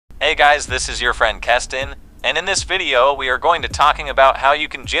Hey guys, this is your friend Keston, and in this video we are going to talking about how you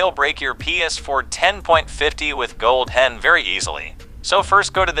can jailbreak your PS4 10.50 with GoldHEN very easily. So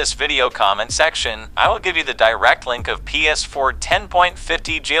first go to this video comment section. I will give you the direct link of PS4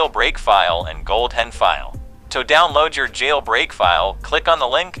 10.50 jailbreak file and GoldHEN file. To download your jailbreak file, click on the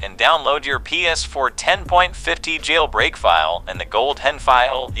link and download your PS4 10.50 jailbreak file and the GoldHEN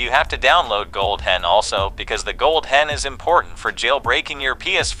file. You have to download GoldHEN also because the GoldHEN is important for jailbreaking your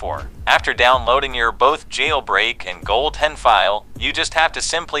PS4. After downloading your both jailbreak and GoldHEN file, you just have to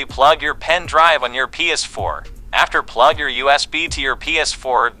simply plug your pen drive on your PS4. After plug your USB to your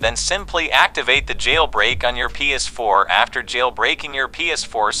PS4, then simply activate the jailbreak on your PS4. After jailbreaking your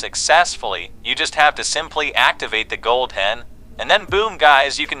PS4 successfully, you just have to simply activate the GoldHEN, and then boom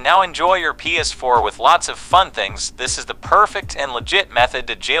guys, you can now enjoy your PS4 with lots of fun things. This is the perfect and legit method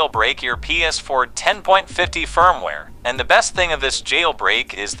to jailbreak your PS4 10.50 firmware. And the best thing of this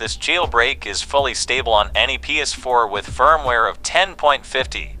jailbreak is fully stable on any PS4 with firmware of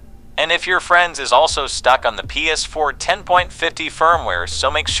 10.50. And if your friends is also stuck on the PS4 10.50 firmware,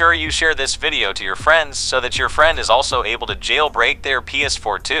 so make sure you share this video to your friends so that your friend is also able to jailbreak their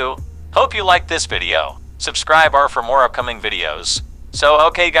PS4 too. Hope you liked this video. Subscribe for more upcoming videos. So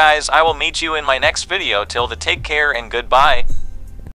okay guys, I will meet you in my next video. Till then, take care and goodbye.